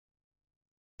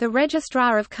The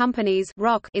Registrar of Companies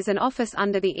 (ROC) is an office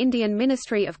under the Indian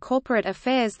Ministry of Corporate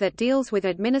Affairs that deals with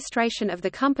administration of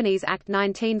the Companies Act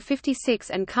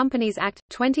 1956 and Companies Act,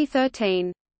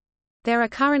 2013. There are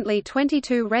currently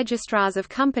 22 Registrars of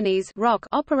Companies (ROC)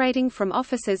 operating from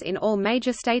offices in all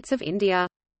major states of India.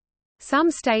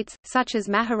 Some states, such as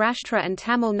Maharashtra and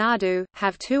Tamil Nadu,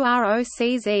 have 2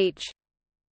 ROCs each.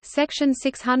 Section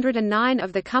 609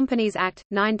 of the Companies Act,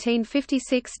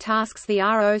 1956 tasks the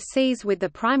ROCs with the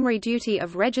primary duty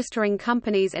of registering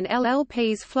companies and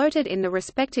LLPs floated in the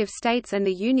respective states and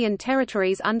the Union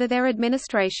territories under their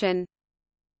administration.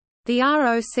 The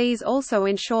ROCs also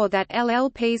ensure that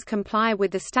LLPs comply with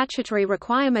the statutory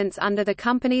requirements under the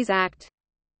Companies Act.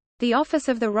 The Office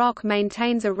of the ROC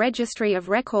maintains a registry of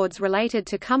records related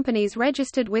to companies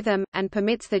registered with them, and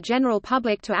permits the general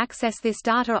public to access this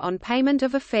data on payment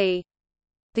of a fee.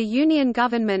 The Union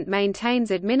government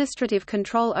maintains administrative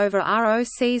control over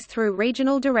ROCs through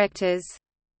regional directors.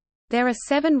 There are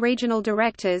 7 regional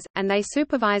directors, and they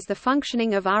supervise the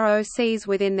functioning of ROCs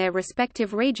within their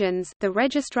respective regions. The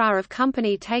Registrar of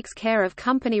Company takes care of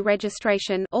company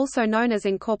registration, also known as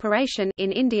incorporation,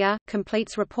 in India,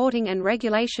 completes reporting and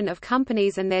regulation of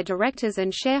companies and their directors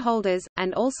and shareholders,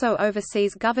 and also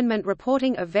oversees government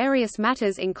reporting of various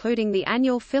matters including the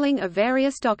annual filling of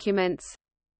various documents.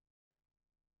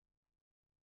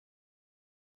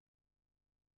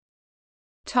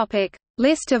 Topic: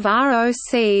 List of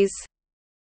ROCs.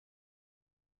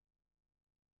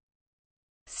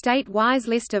 State-wise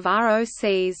list of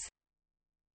ROCs.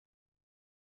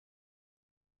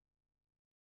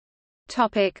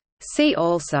 Topic: See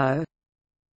also.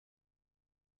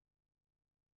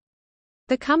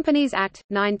 The Companies Act,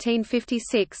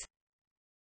 1956.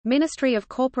 Ministry of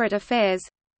Corporate Affairs.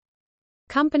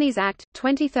 Companies Act,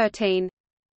 2013.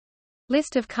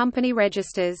 List of company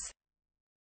registers.